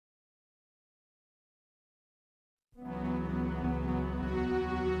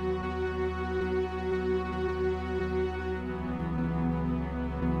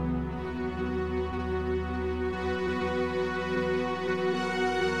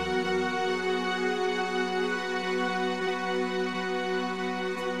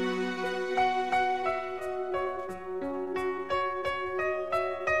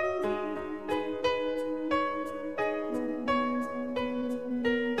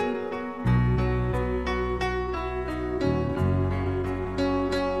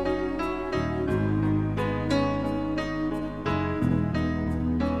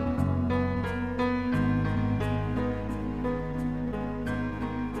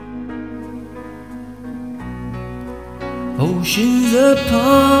Oceans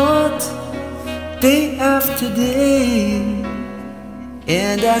apart, day after day,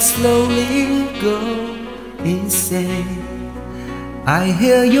 and I slowly go insane. I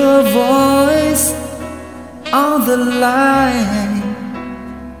hear your voice on the line,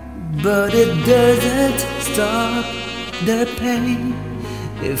 but it doesn't stop the pain.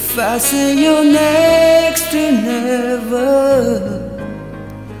 If I say you're next to never,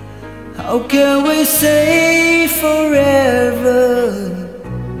 how can we say forever?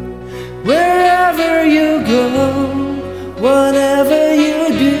 Wherever you go, whatever you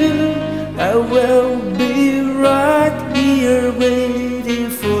do, I will be right here waiting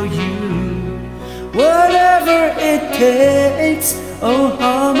for you. Whatever it takes, oh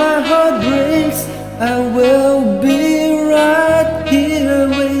how my heart breaks, I will be right here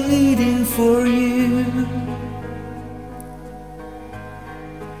waiting for you.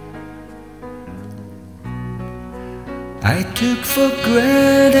 I took for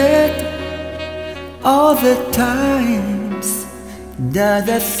granted all the times that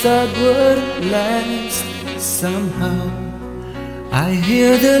I thought would last somehow. I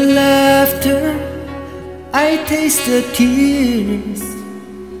hear the laughter, I taste the tears,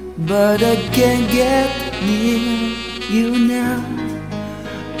 but I can't get near you now.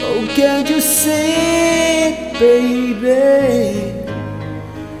 Oh, can't you see it, baby?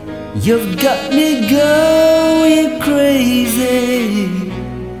 You've got me going crazy.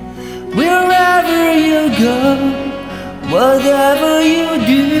 Wherever you go, whatever you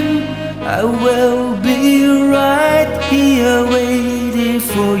do, I will be right here waiting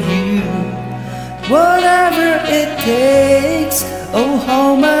for you. Whatever it takes, oh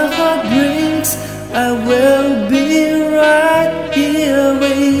how my heart breaks, I will be right here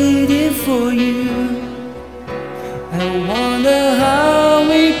waiting for you. I wonder how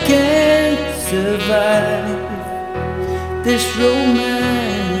we can survive this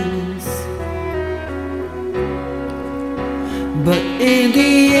romance, but in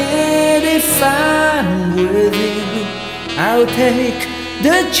the end, if I'm with you, I'll take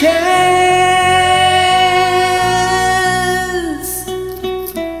the chance.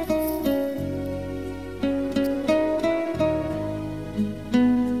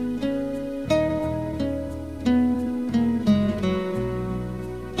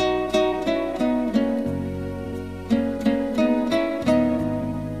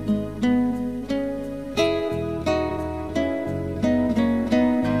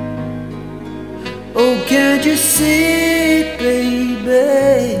 Oh, can't you see it,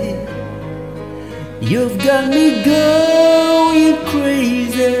 baby? You've got me going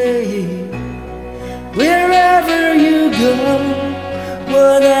crazy. Wherever you go,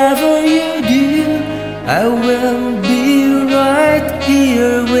 whatever you do, I will be right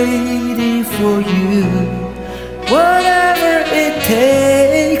here waiting for you. Whatever it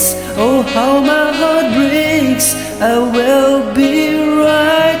takes, oh how my heart breaks, I will be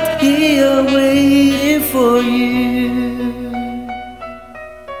right here waiting for you.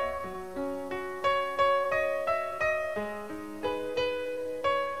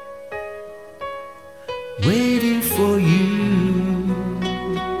 Waiting for you.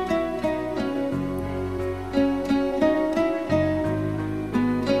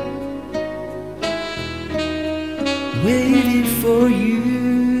 Waiting for you.